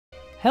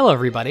Hello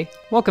everybody,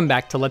 welcome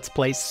back to Let's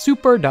Play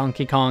Super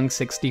Donkey Kong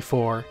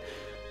 64.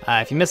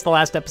 If you missed the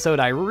last episode,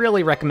 I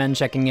really recommend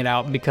checking it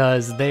out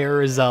because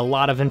there is a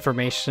lot of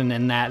information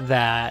in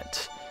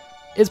that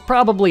is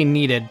probably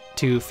needed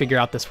to figure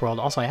out this world.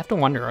 Also, I have to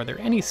wonder, are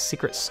there any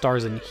secret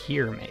stars in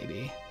here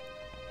maybe?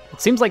 It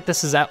seems like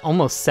this is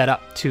almost set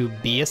up to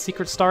be a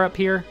secret star up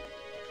here.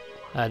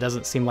 It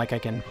doesn't seem like I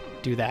can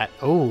do that.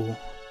 Oh,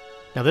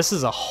 now this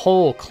is a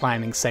whole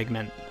climbing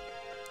segment.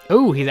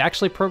 Oh, he's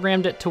actually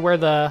programmed it to where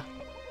the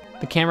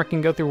camera can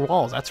go through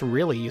walls. That's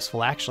really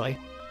useful, actually.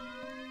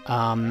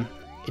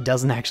 It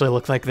doesn't actually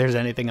look like there's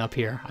anything up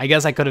here. I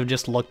guess I could have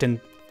just looked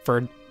in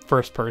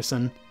first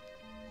person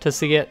to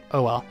see it.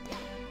 Oh well.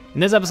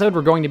 In this episode,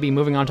 we're going to be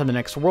moving on to the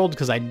next world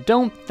because I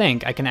don't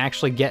think I can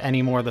actually get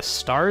any more of the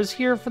stars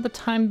here for the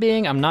time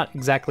being. I'm not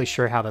exactly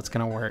sure how that's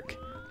going to work.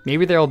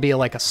 Maybe there will be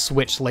like a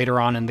switch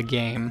later on in the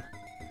game.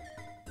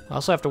 I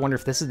also have to wonder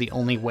if this is the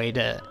only way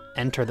to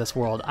enter this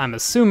world. I'm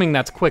assuming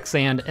that's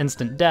quicksand,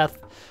 instant death.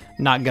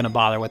 Not gonna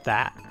bother with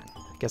that.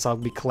 Guess I'll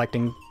be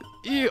collecting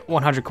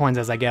 100 coins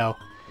as I go.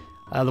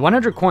 The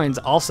 100 coins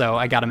also,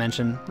 I gotta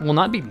mention, will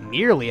not be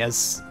nearly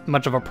as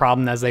much of a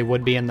problem as they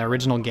would be in the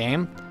original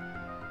game.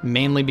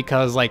 Mainly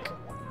because, like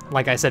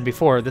I said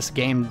before, this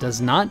game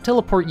does not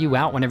teleport you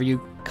out whenever you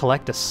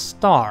collect a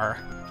star.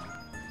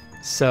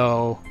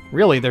 So,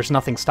 really, there's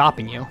nothing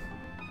stopping you.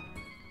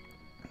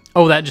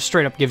 Oh, that just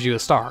straight up gives you a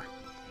star.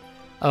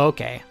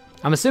 Okay.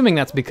 I'm assuming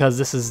that's because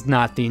this is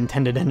not the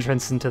intended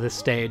entrance into this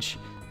stage.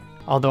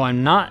 Although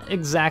I'm not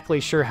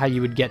exactly sure how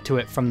you would get to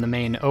it from the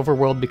main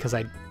overworld because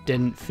I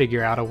didn't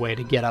figure out a way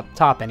to get up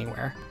top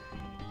anywhere.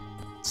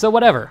 So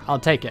whatever, I'll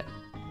take it.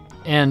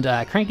 And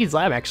Cranky's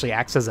Lab actually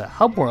acts as a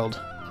hub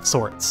world of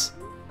sorts.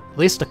 At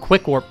least a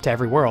quick warp to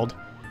every world.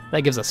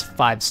 That gives us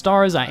 5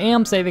 stars. I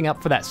am saving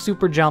up for that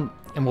super jump,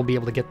 and we'll be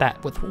able to get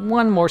that with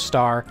 1 more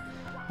star.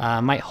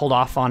 Might hold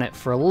off on it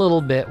for a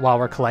little bit while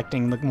we're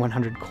collecting the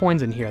 100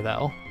 coins in here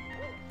though.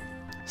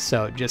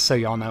 So just so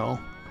y'all know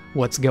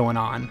what's going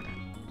on.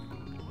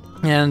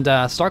 And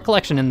star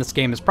collection in this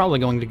game is probably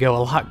going to go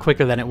a lot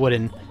quicker than it would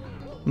in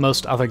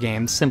most other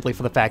games, simply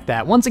for the fact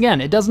that, once again,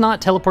 it does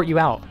not teleport you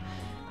out.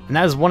 And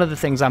that is one of the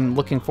things I'm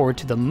looking forward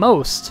to the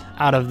most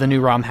out of the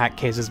new ROM hack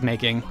cases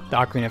making, the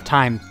Ocarina of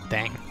Time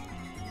thing.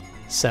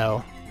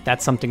 So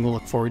that's something to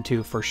look forward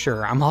to for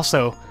sure. I'm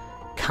also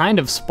kind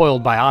of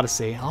spoiled by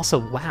Odyssey. Also,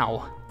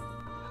 wow.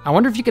 I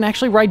wonder if you can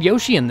actually ride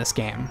Yoshi in this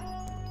game.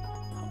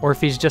 Or if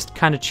he's just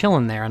kind of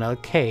chilling there in a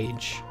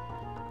cage.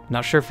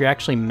 Not sure if you're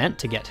actually meant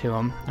to get to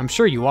him. I'm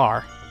sure you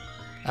are.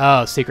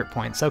 Oh, secret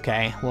points.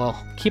 Okay, well,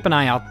 keep an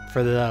eye out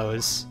for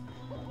those.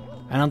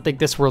 I don't think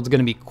this world's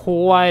going to be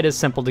quite as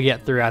simple to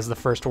get through as the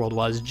first world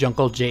was.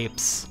 Jungle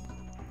Japes.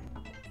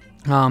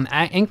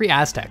 Angry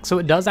Aztec. So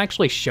it does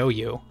actually show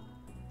you.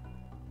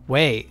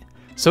 Wait.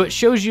 So it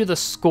shows you the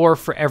score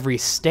for every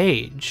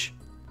stage.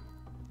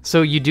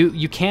 So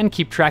you can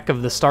keep track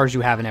of the stars you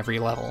have in every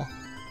level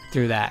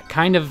through that.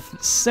 Kind of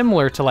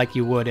similar to like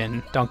you would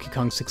in Donkey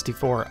Kong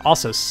 64.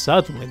 Also,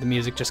 suddenly the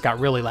music just got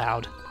really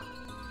loud.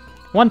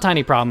 One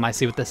tiny problem I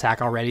see with this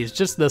hack already is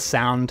just the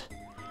sound.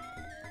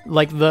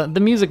 Like, the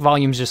music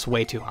volume's just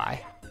way too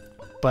high.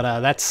 But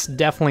that's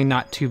definitely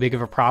not too big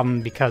of a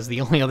problem because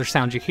the only other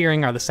sounds you're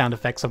hearing are the sound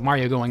effects of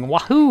Mario going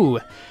wahoo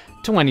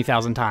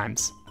 20,000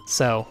 times.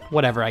 So,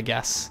 whatever, I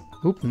guess.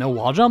 Oop, no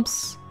wall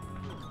jumps?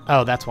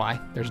 Oh, that's why.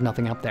 There's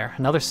nothing up there.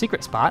 Another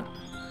secret spot.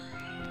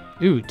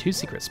 Ooh, 2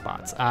 secret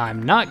spots.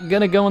 I'm not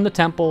gonna go in the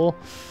temple.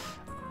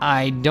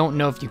 I don't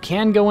know if you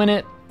can go in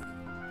it.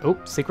 Oh,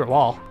 secret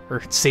wall.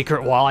 Or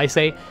secret wall, I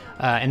say.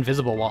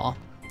 Invisible wall.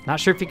 Not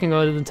sure if you can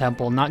go to the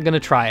temple. Not gonna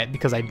try it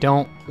because I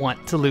don't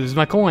want to lose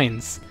my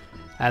coins.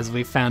 As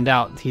we found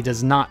out, he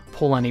does not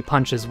pull any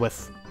punches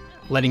with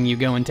letting you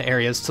go into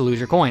areas to lose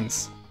your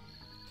coins.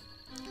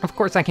 Of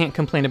course, I can't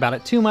complain about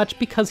it too much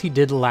because he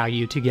did allow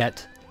you to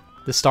get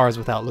the stars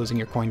without losing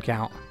your coin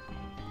count.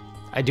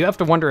 I do have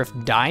to wonder if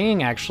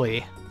dying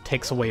actually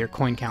takes away your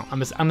coin count.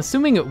 I'm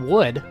assuming it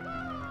would,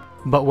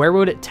 but where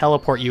would it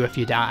teleport you if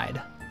you died?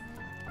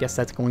 Guess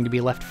that's going to be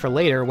left for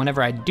later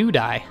whenever I do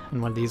die in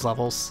one of these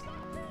levels.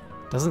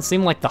 Doesn't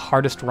seem like the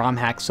hardest ROM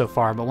hack so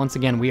far, but once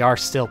again, we are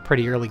still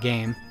pretty early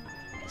game.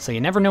 So you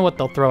never know what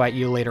they'll throw at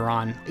you later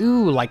on.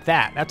 Ooh, like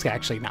that. That's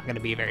actually not going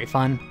to be very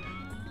fun.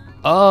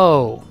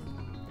 Oh.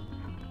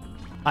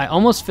 I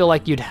almost feel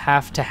like you'd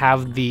have to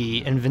have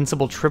the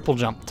invincible triple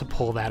jump to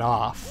pull that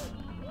off.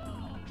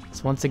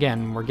 So once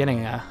again, we're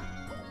getting a...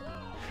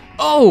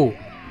 Oh!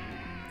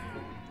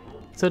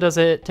 So does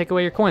it take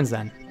away your coins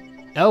then?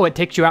 Oh, it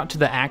takes you out to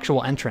the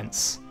actual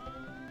entrance.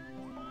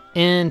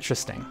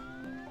 Interesting.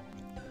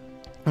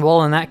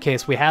 Well, in that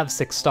case, we have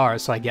 6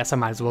 stars, so I guess I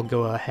might as well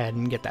go ahead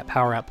and get that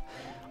power up.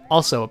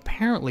 Also,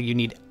 apparently you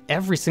need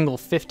every single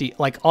 50...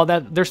 Like, all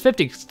that... There's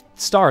 50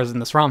 stars in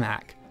this ROM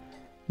hack.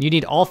 You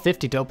need all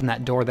 50 to open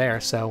that door there,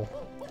 so...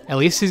 At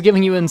least he's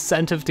giving you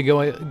incentive to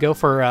go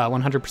for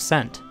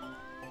 100%.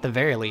 At the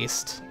very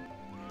least.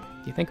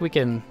 Do you think we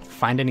can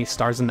find any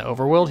stars in the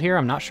overworld here?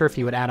 I'm not sure if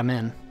you would add them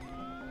in.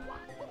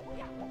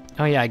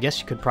 Oh yeah, I guess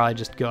you could probably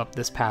just go up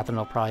this path and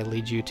it'll probably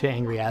lead you to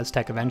Angry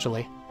Aztec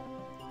eventually.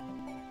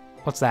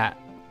 What's that?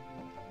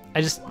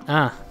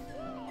 That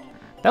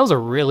was a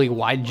really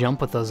wide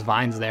jump with those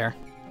vines there.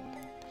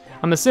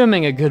 I'm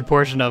assuming a good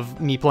portion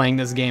of me playing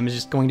this game is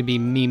just going to be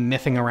me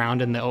miffing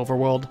around in the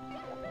overworld.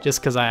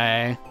 Just because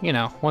I, you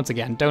know, once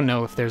again, don't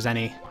know if there's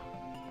any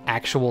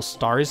actual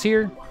stars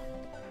here.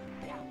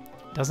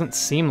 Doesn't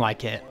seem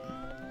like it.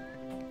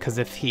 Because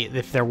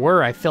if there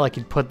were, I feel like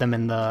he'd put them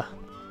in the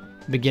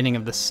beginning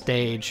of the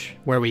stage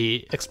where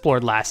we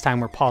explored last time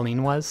where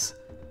Pauline was.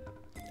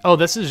 Oh,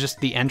 this is just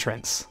the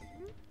entrance.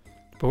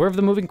 Beware of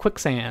the moving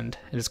quicksand.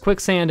 It is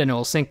quicksand and it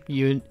will sink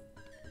you.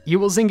 You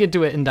will sink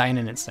into it and die in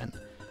an instant.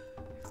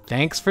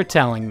 Thanks for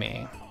telling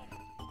me.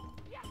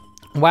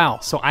 Wow,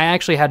 so I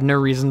actually had no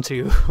reason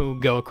to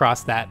go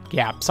across that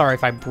gap. Sorry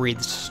if I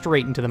breathed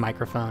straight into the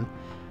microphone.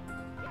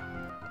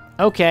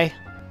 Okay.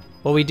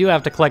 Well, we do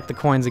have to collect the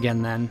coins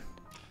again then.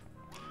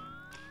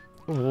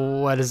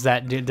 What does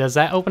that do? Does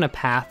that open a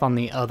path on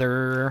the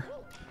other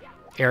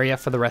area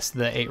for the rest of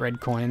the 8 red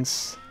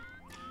coins?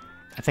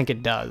 I think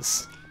it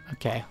does.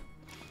 Okay.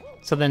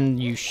 So then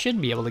you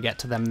should be able to get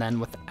to them then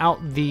without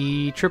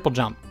the triple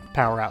jump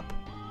power-up.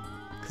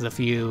 Because if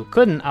you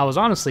couldn't, I was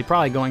honestly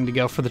probably going to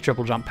go for the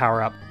triple jump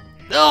power-up.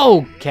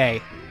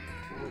 Okay.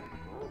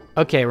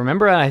 Okay,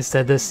 remember I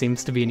said this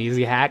seems to be an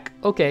easy hack?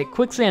 Okay,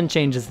 quicksand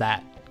changes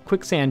that.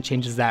 Quicksand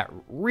changes that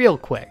real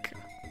quick.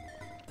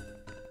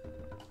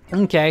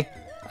 Okay.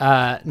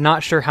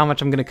 Not sure how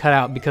much I'm gonna cut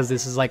out because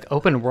this is like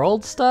open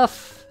world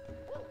stuff.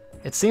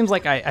 It seems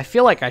like I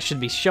feel like I should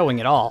be showing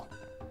it all.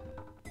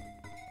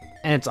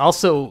 And it's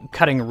also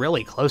cutting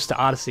really close to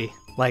Odyssey.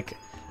 Like,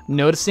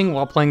 noticing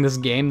while playing this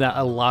game that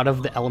a lot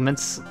of the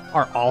elements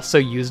are also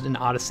used in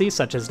Odyssey,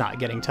 such as not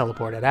getting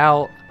teleported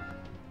out.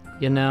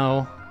 You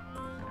know,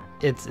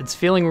 it's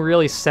feeling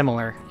really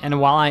similar.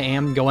 And while I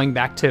am going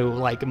back to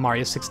like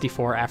Mario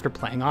 64 after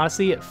playing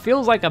Odyssey, it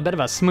feels like a bit of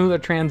a smoother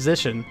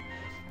transition.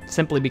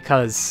 Simply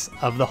because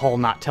of the whole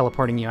not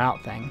teleporting you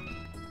out thing.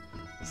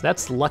 So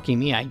that's lucky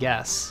me, I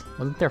guess.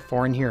 Wasn't there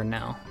 4 in here?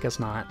 No, guess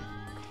not.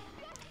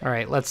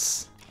 Alright,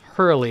 let's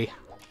hurly.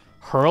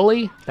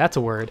 Hurly? That's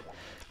a word.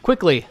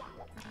 Quickly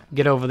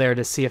get over there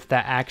to see if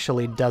that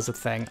actually does a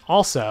thing.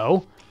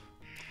 Also,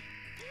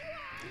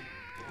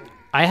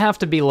 I have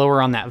to be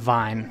lower on that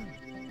vine.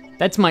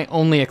 That's my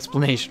only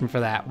explanation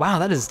for that. Wow,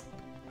 that is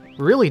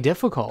really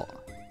difficult.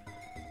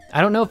 I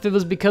don't know if it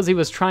was because he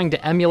was trying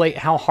to emulate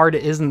how hard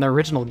it is in the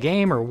original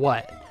game or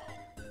what.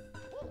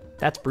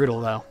 That's brutal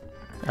though.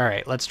 All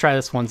right, let's try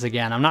this once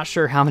again. I'm not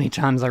sure how many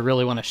times I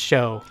really want to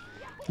show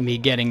me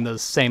getting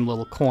those same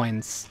little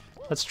coins.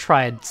 Let's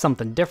try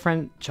something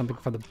different. Jumping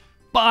for the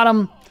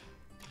bottom.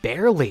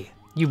 Barely.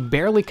 You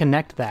barely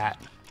connect that.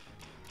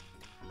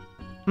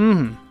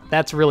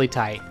 That's really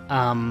tight.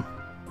 The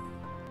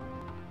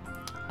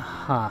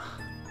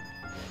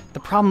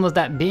problem with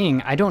that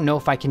being, I don't know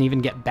if I can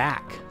even get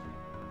back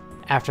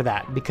after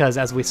that, because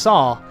as we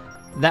saw,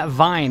 that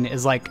vine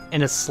is like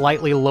in a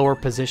slightly lower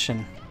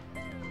position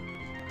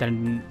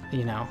than,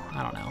 you know,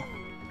 I don't know.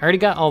 I already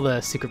got all the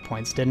secret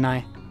points, didn't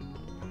I?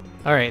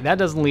 Alright, that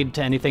doesn't lead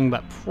to anything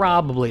but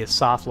probably a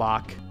soft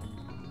lock.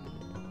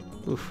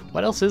 Oof,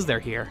 what else is there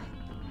here?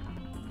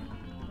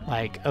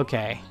 Like,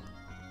 okay.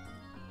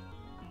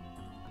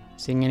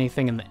 Seeing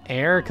anything in the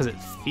air? Because it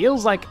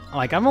feels like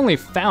I've only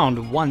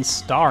found 1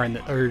 star in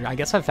the, or I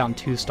guess I've found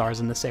 2 stars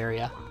in this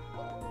area.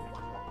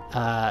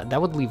 That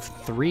would leave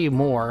 3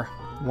 more.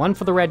 1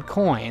 for the red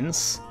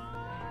coins.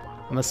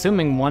 I'm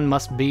assuming 1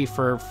 must be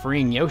for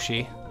freeing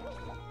Yoshi.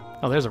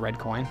 Oh, there's a red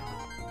coin.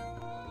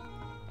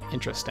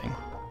 Interesting.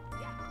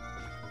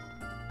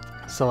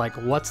 So, like,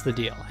 what's the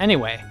deal?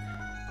 Anyway,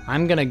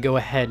 I'm gonna go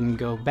ahead and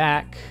go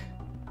back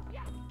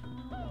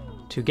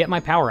to get my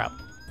power-up.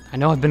 I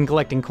know I've been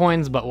collecting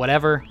coins, but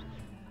whatever.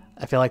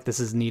 I feel like this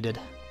is needed.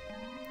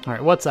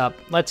 Alright, what's up?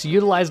 Let's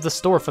utilize the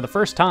store for the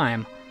first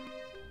time.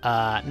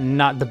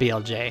 Not the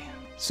BLJ.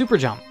 Super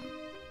jump.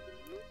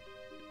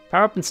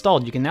 Power up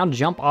installed. You can now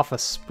jump off of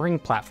spring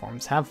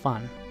platforms. Have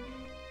fun.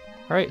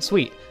 Alright,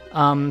 sweet.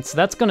 So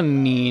that's gonna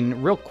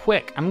mean, real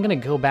quick, I'm gonna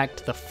go back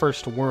to the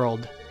first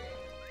world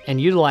and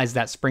utilize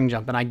that spring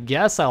jump. And I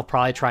guess I'll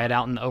probably try it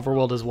out in the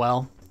overworld as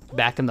well,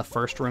 back in the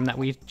first room that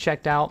we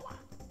checked out,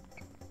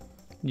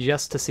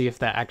 just to see if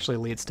that actually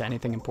leads to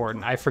anything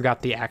important. I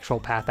forgot the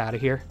actual path out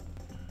of here.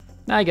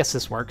 I guess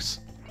this works.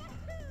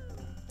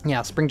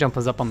 Yeah, spring jump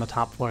was up on the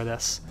top floor of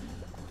this.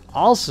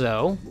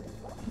 Also,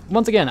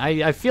 once again,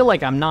 I feel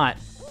like I'm not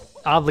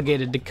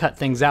obligated to cut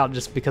things out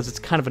just because it's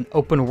kind of an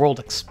open world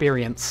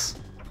experience.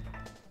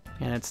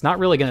 And it's not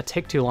really going to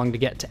take too long to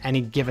get to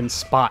any given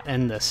spot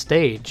in the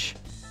stage.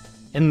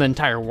 In the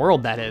entire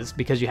world, that is,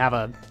 because you have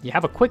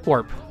a quick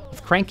warp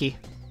with Cranky.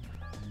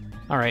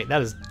 Alright,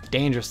 that is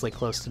dangerously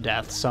close to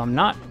death, so I'm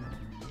not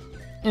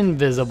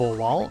invisible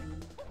wall.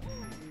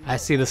 I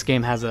see this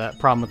game has a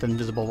problem with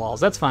invisible walls.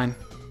 That's fine.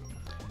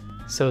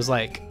 So it's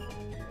like,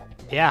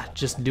 yeah,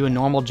 just do a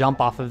normal jump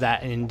off of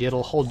that and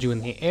it'll hold you in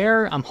the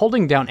air. I'm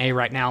holding down A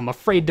right now. I'm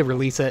afraid to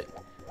release it.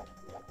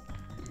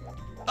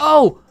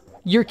 Oh!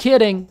 You're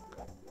kidding.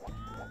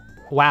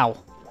 Wow.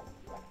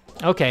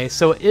 Okay,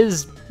 so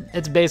it's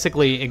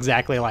basically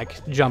exactly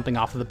like jumping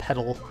off of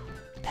the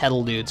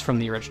pedal dudes from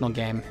the original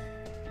game.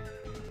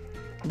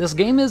 This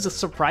game is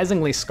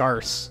surprisingly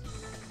scarce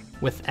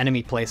with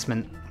enemy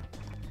placement.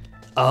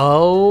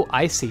 Oh,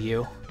 I see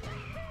you.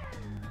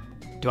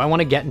 Do I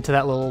want to get into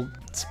that little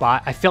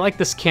spot? I feel like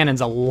this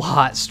cannon's a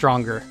lot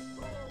stronger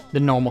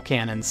than normal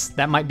cannons.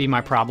 That might be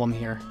my problem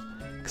here.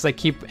 Because I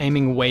keep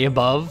aiming way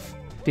above,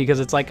 because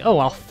it's like, oh,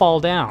 I'll fall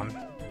down.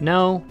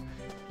 No,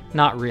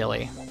 not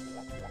really.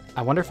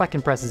 I wonder if I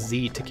can press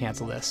Z to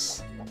cancel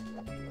this.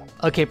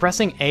 Okay,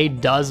 pressing A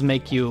does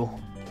make you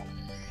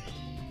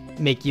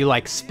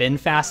like spin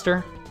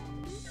faster.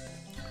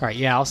 All right,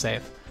 yeah, I'll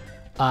save.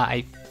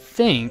 I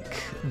think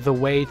the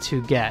way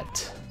to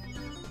get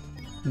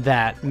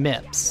that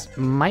MIPS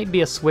might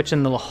be a switch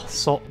in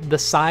the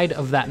side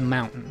of that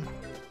mountain.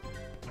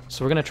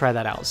 So we're gonna try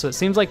that out. So it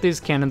seems like these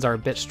cannons are a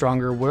bit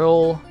stronger.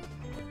 We'll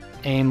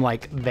aim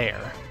like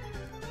there.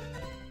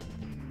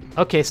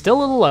 Okay, still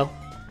a little low.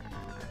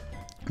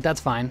 That's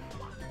fine.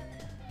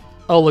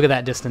 Oh, look at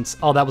that distance.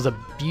 Oh, that was a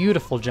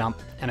beautiful jump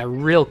and a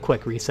real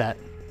quick reset.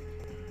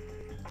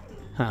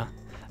 Huh.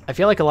 I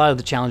feel like a lot of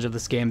the challenge of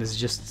this game is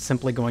just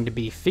simply going to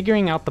be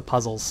figuring out the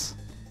puzzles.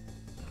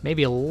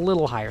 Maybe a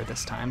little higher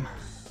this time.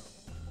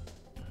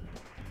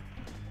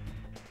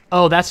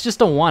 Oh, that's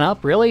just a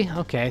 1-up, really?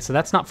 Okay, so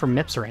that's not for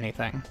MIPS or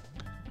anything.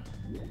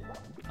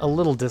 A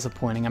little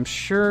disappointing. I'm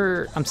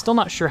still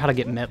not sure how to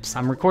get MIPS.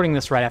 I'm recording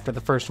this right after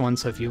the first one,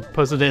 so if you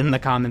posted it in the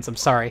comments, I'm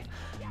sorry.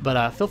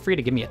 But feel free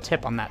to give me a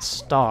tip on that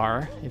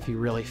star if you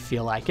really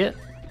feel like it.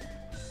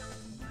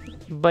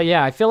 But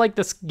yeah, I feel like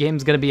this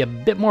game's gonna be a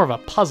bit more of a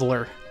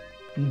puzzler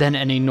than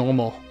any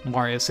normal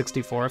Mario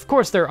 64. Of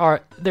course, there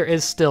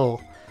is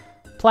still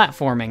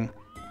platforming,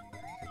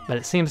 but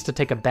it seems to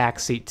take a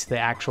backseat to the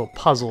actual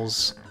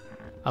puzzles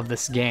of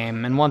this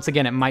game. And once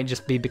again, it might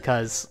just be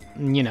because,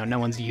 you know, no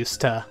one's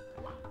used to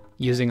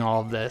using all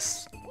of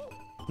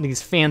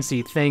these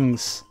fancy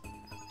things.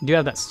 I do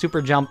have that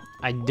super jump.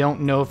 I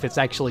don't know if it's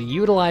actually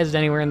utilized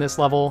anywhere in this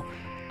level.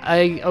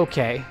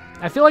 Okay.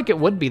 I feel like it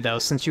would be though,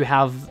 since you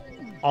have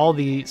all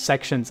the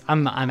sections.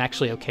 I'm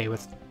actually okay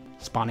with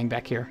spawning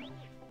back here.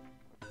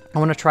 I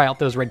want to try out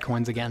those red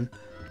coins again.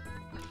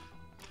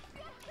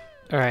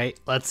 Alright,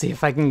 let's see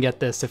if I can get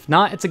this. If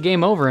not, it's a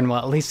game over, and we'll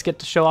at least get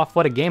to show off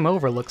what a game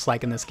over looks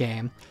like in this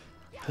game.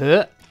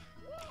 Huh.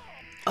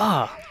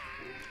 Ah.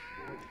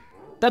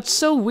 That's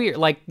so weird.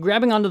 Like,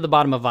 grabbing onto the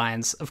bottom of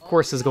vines, of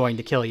course, is going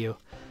to kill you.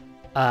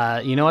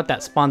 You know what?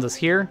 That spawns us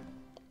here.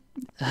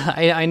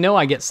 I know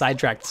I get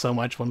sidetracked so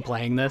much when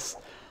playing this.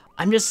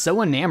 I'm just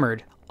so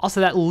enamored.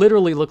 Also, that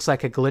literally looks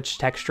like a glitched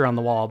texture on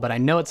the wall, but I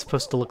know it's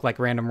supposed to look like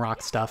random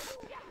rock stuff.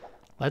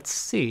 Let's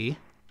see.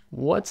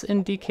 What's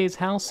in DK's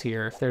house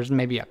here? If there's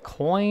maybe a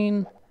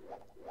coin.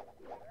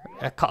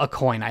 A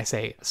coin, I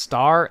say. A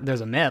star.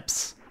 There's a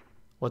MIPS.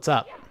 What's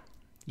up?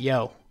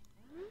 Yo.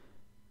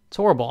 It's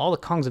horrible. All the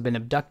Kongs have been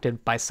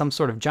abducted by some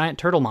sort of giant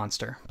turtle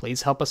monster.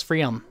 Please help us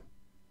free them.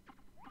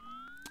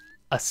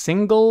 A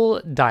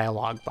single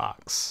dialogue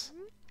box.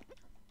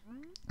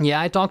 Yeah,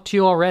 I talked to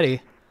you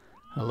already.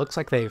 It looks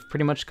like they've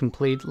pretty much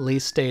completely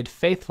stayed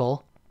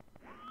faithful.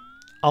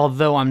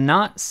 Although I'm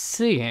not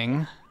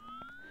seeing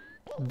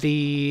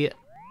the,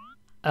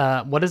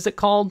 what is it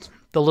called?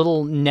 The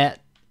little net,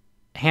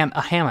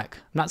 a hammock.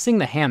 I'm not seeing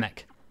the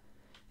hammock.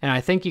 And I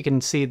think you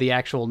can see the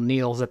actual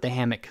kneels that the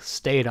hammock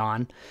stayed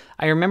on.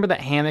 I remember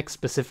that hammock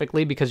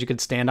specifically because you could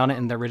stand on it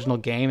in the original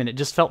game, and it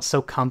just felt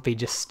so comfy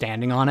just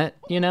standing on it,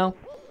 you know?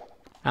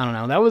 I don't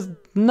know, that was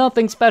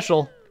nothing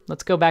special.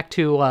 Let's go back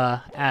to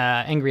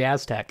Angry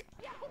Aztec.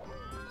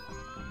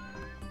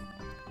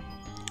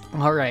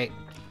 All right,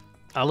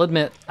 I'll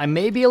admit, I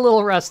may be a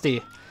little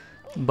rusty,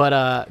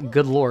 but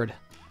good lord.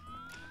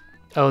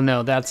 Oh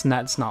no, that's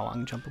not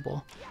long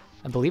jumpable.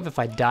 I believe if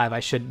I dive, I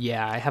should,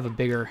 yeah, I have a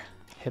bigger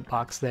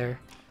hitbox there.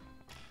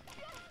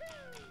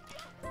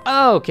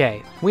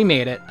 Okay, we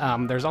made it.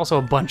 There's also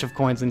a bunch of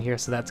coins in here,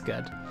 so that's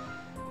good.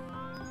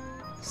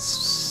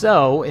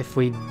 So, if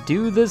we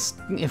do this,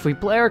 if we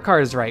play our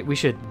cards right, we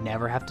should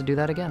never have to do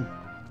that again.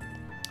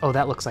 Oh,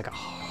 that looks like a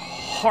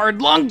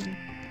hard long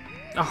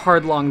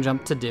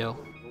jump to do.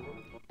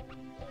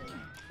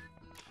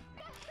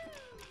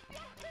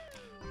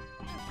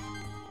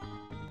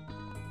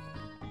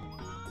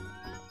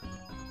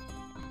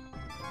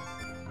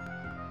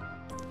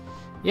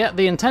 Yeah,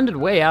 the intended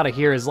way out of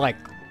here is like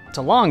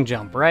to long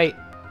jump, right?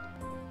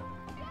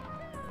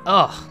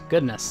 Oh,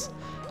 goodness.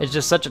 It's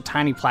just such a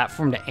tiny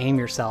platform to aim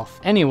yourself.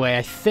 Anyway,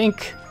 I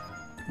think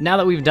now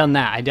that we've done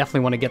that, I definitely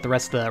want to get the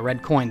rest of the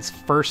red coins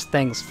first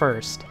things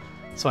first,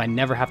 so I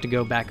never have to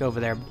go back over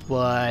there.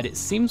 But it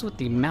seems with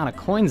the amount of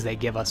coins they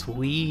give us,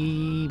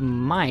 we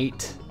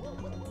might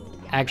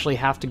actually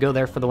have to go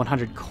there for the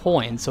 100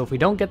 coins. So if we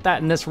don't get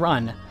that in this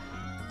run,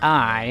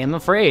 I am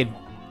afraid.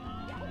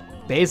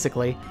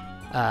 Basically,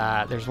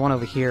 there's one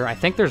over here. I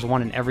think there's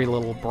one in every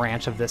little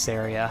branch of this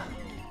area.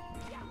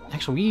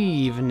 Actually,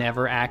 we've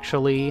never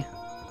actually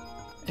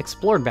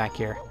explored back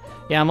here.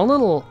 Yeah, I'm a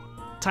little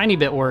tiny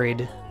bit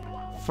worried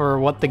for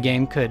what the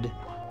game could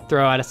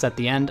throw at us at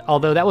the end,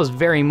 although that was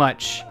very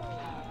much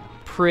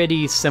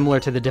pretty similar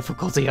to the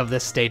difficulty of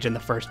this stage in the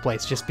first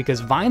place, just because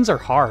vines are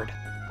hard.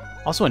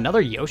 Also,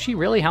 another Yoshi?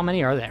 Really? How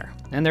many are there?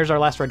 And there's our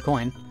last red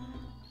coin.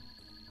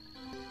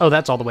 Oh,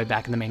 that's all the way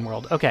back in the main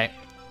world. Okay,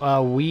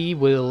 we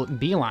will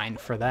beeline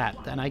for that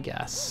then, I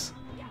guess.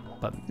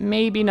 But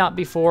maybe not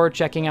before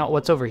checking out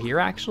what's over here,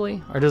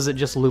 actually? Or does it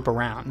just loop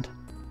around?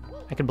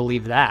 I could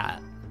believe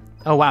that.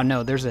 Oh, wow,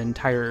 no, there's an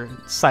entire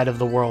side of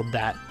the world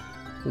that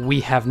we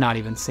have not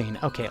even seen.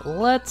 Okay,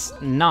 let's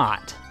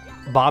not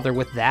bother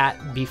with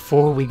that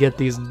before we get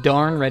these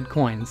darn red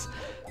coins.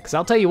 Because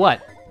I'll tell you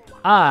what,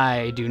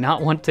 I do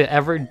not want to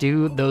ever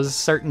do those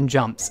certain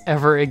jumps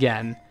ever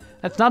again.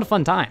 That's not a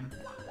fun time.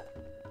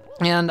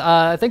 And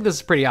I think this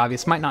is pretty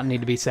obvious, might not need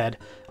to be said.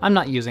 I'm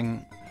not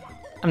using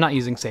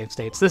save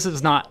states. This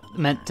is not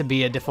meant to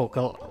be a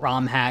difficult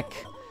ROM hack.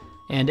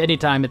 And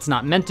anytime it's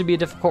not meant to be a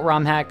difficult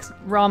ROM hacks,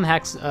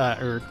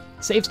 or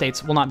save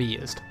states will not be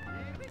used.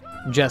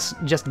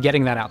 Just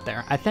getting that out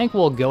there. I think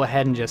we'll go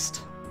ahead and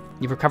just...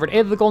 You've recovered 8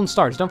 of the golden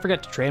stars. Don't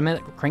forget to trade them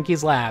at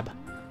Cranky's lab.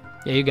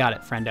 Yeah, you got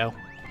it, friendo.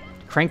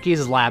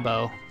 Cranky's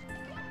Labo.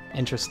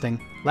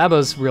 Interesting.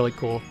 Labo's really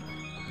cool.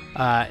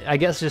 I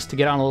guess just to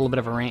get on a little bit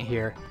of a rant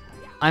here,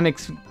 I'm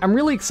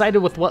really excited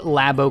with what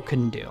Labo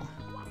can do,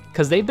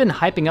 because they've been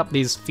hyping up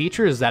these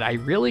features that I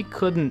really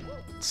couldn't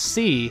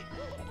see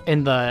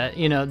in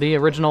the the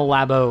original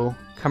Labo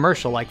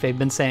commercial. Like, they've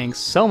been saying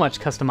so much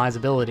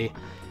customizability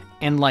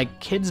and like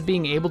kids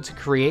being able to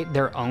create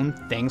their own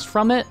things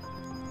from it,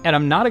 and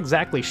I'm not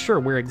exactly sure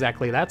where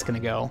exactly that's gonna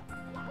go,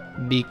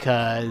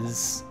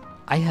 because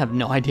I have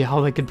no idea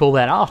how they could pull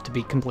that off, to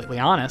be completely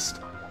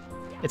honest.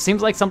 It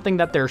seems like something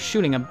that they're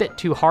shooting a bit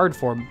too hard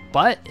for,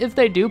 but if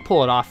they do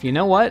pull it off, you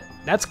know what?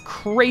 That's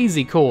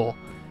crazy cool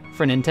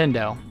for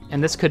Nintendo,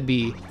 and this could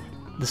be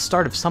the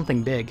start of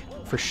something big,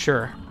 for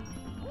sure.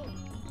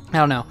 I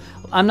don't know.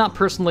 I'm not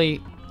personally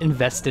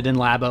invested in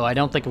Labo. I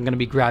don't think I'm going to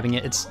be grabbing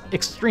it. It's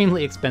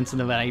extremely expensive,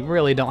 and I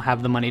really don't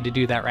have the money to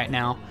do that right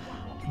now.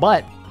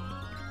 But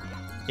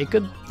it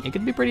could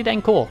be pretty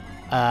dang cool.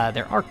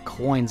 There are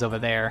coins over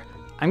there.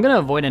 I'm going to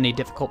avoid any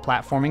difficult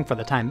platforming for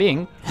the time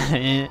being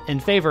in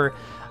favor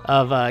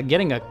of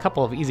getting a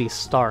couple of easy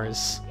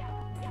stars.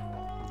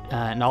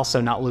 And also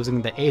not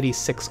losing the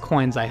 86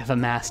 coins I have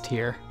amassed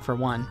here, for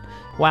one.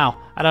 Wow,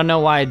 I don't know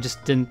why I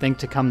just didn't think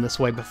to come this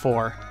way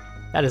before.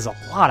 That is a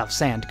lot of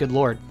sand, good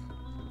lord.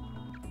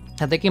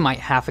 I think you might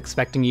half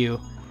expecting you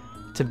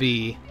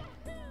to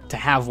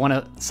have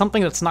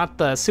something that's not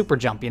the super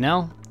jump, you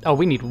know? Oh,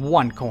 we need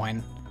 1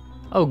 coin.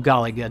 Oh,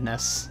 golly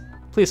goodness.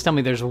 Please tell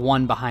me there's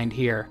 1 behind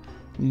here.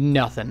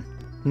 Nothing.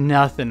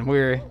 Nothing.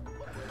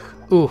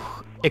 Ooh,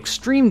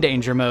 extreme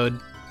danger mode.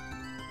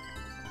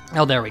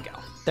 Oh, there we go.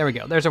 There we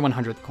go. There's our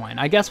 100th coin.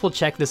 I guess we'll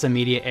check this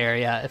immediate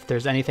area. If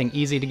there's anything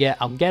easy to get,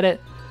 I'll get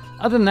it.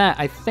 Other than that,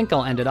 I think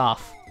I'll end it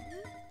off.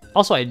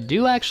 Also, I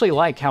do actually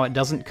like how it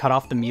doesn't cut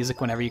off the music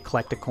whenever you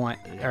collect a coin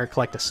or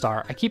collect a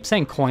star. I keep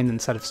saying coin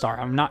instead of star.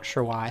 I'm not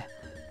sure why.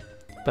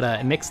 But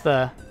it makes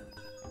I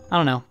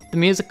don't know. The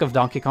music of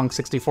Donkey Kong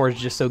 64 is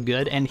just so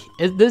good, and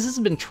this has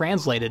been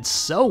translated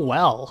so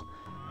well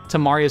to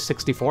Mario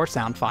 64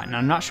 sound fine. And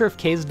I'm not sure if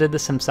Kaze did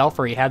this himself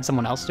or he had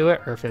someone else do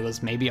it, or if it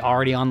was maybe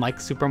already on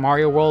like Super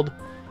Mario World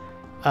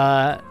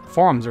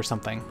forums or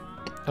something.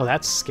 Oh,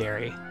 that's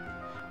scary.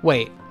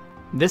 Wait,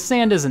 this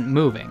sand isn't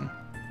moving.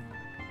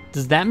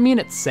 Does that mean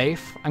it's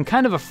safe? I'm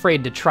kind of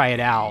afraid to try it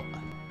out,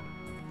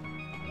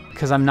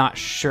 because I'm not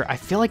sure. I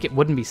feel like it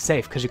wouldn't be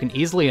safe because you can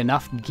easily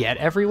enough get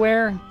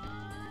everywhere.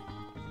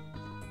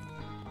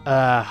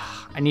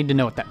 I need to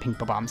know what that pink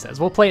bomb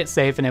says. We'll play it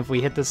safe, and if we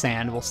hit the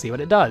sand, we'll see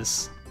what it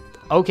does.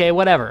 Okay,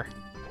 whatever.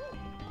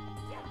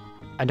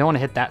 I don't want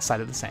to hit that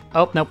side of the sand.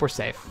 Oh, nope, we're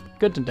safe.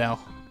 Good to know.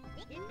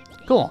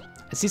 Cool.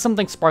 I see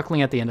something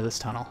sparkling at the end of this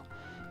tunnel.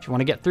 If you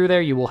want to get through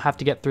there, you will have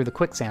to get through the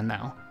quicksand,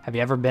 though. Have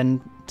you ever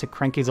been to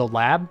Cranky's old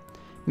lab?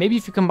 Maybe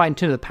if you combine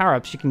 2 of the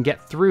power-ups, you can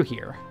get through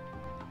here.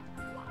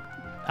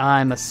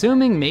 I'm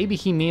assuming maybe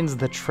he means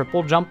the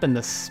triple jump and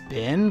the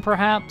spin,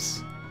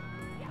 perhaps?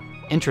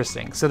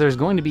 Interesting. So there's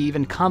going to be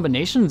even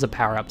combinations of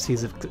power-ups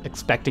he's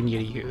expecting you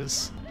to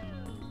use.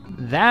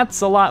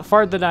 That's a lot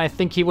farther than I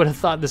think he would have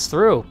thought this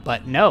through,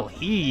 but no,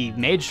 he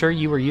made sure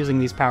you were using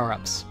these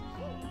power-ups.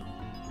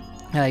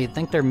 You'd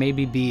think there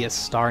maybe be a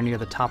star near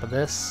the top of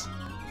this.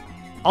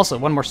 Also,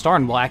 1 more star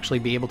and we'll actually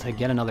be able to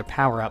get another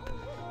power-up.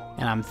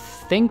 And I'm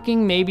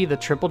thinking maybe the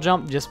triple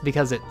jump, just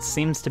because it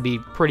seems to be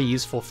pretty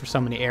useful for so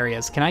many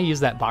areas. Can I use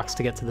that box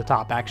to get to the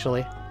top,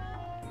 actually?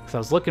 Because I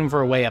was looking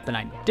for a way up and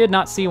I did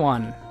not see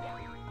one.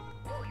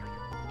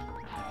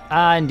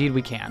 Indeed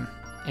we can.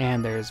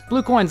 And there's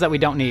blue coins that we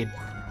don't need.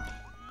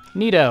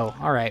 Neato.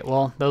 Alright,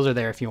 well, those are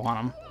there if you want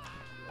them.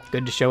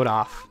 Good to show it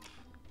off.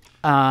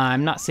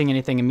 I'm not seeing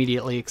anything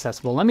immediately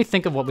accessible. Let me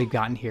think of what we've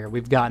gotten here.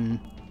 We've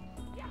gotten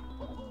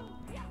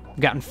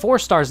 4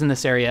 stars in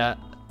this area,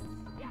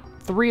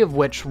 3 of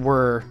which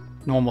were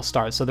normal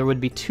stars, so there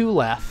would be 2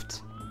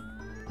 left.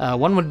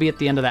 1 would be at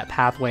the end of that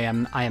pathway,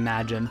 I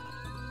imagine.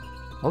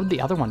 What would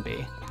the other one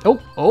be?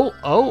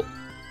 Oh.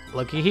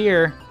 Looky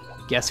here.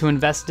 Guess who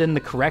invested in the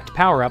correct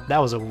power-up? That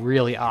was a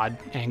really odd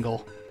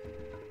angle.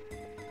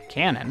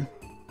 Cannon?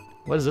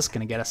 What is this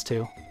going to get us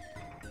to?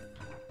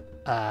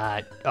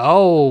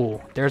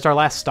 Oh, there's our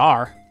last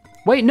star.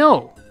 Wait,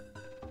 no.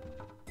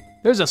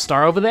 There's a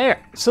star over there.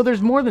 So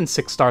there's more than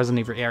 6 stars in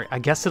every area. I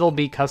guess it'll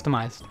be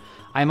customized.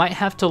 I might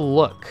have to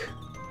look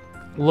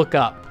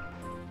up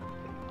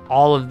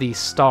all of these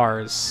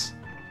stars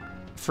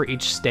for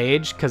each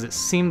stage, because it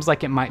seems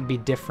like it might be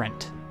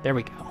different. There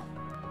we go.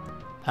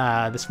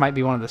 This might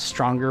be one of the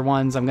stronger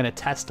ones. I'm gonna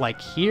test like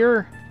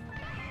here.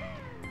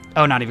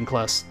 Oh, not even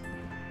close.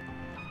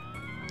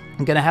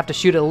 I'm gonna have to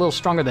shoot it a little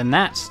stronger than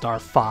that, Star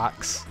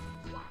Fox.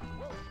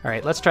 All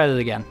right, let's try that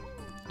again.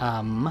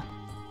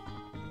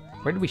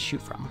 Where did we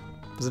shoot from?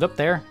 Was it up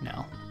there?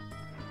 No.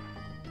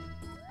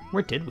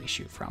 Where did we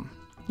shoot from?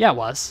 Yeah, it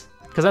was,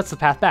 because that's the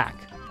path back.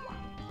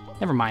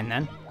 Never mind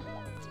then.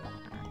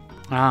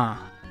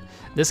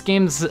 This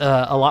game's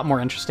a lot more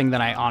interesting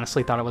than I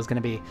honestly thought it was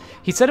going to be.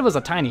 He said it was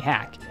a tiny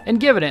hack, and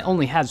given it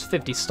only has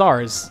 50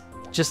 stars,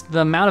 just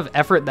the amount of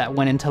effort that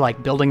went into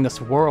like building this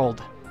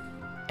world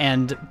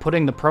and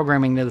putting the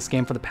programming into this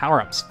game for the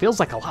power-ups feels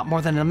like a lot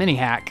more than a mini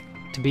hack,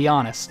 to be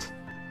honest.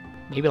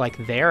 Maybe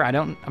like there?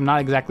 I'm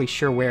not exactly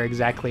sure where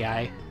exactly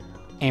I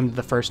aimed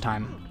the first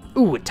time.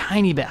 Ooh, a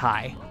tiny bit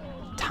high.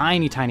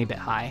 Tiny bit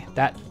high.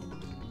 That...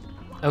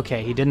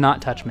 Okay, he did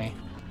not touch me.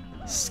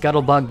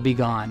 Scuttlebug, be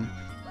gone.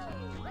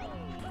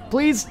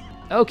 Please?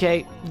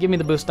 Okay, give me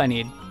the boost I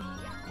need.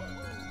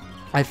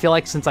 I feel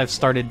like since I've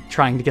started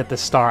trying to get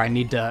this star, I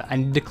need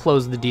to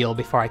close the deal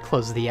before I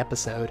close the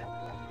episode.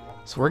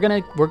 So we're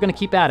gonna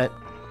keep at it.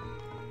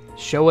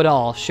 Show it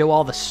all. Show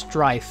all the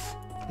strife.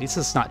 At least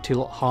it's not too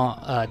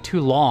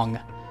long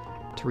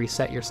to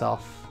reset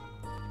yourself.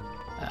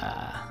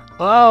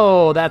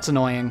 Oh, that's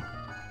annoying.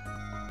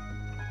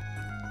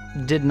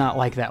 Did not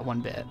like that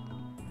one bit.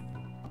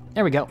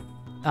 There we go.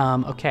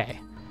 Okay.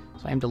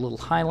 So I aimed a little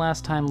high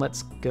last time.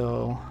 Let's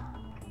go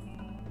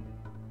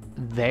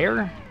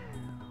there.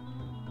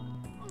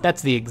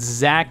 That's the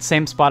exact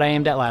same spot I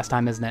aimed at last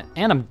time, isn't it?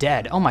 And I'm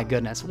dead. Oh my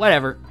goodness.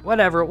 Whatever.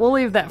 We'll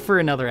leave that for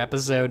another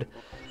episode.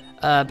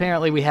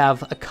 Apparently we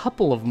have a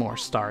couple of more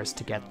stars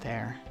to get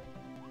there.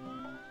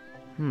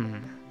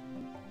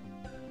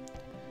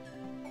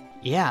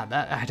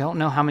 Yeah, I don't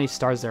know how many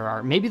stars there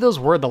are. Maybe those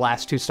were the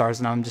last 2 stars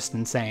and I'm just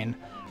insane.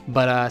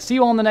 But see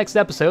you all in the next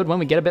episode when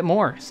we get a bit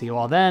more. See you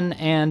all then,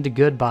 and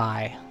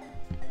goodbye.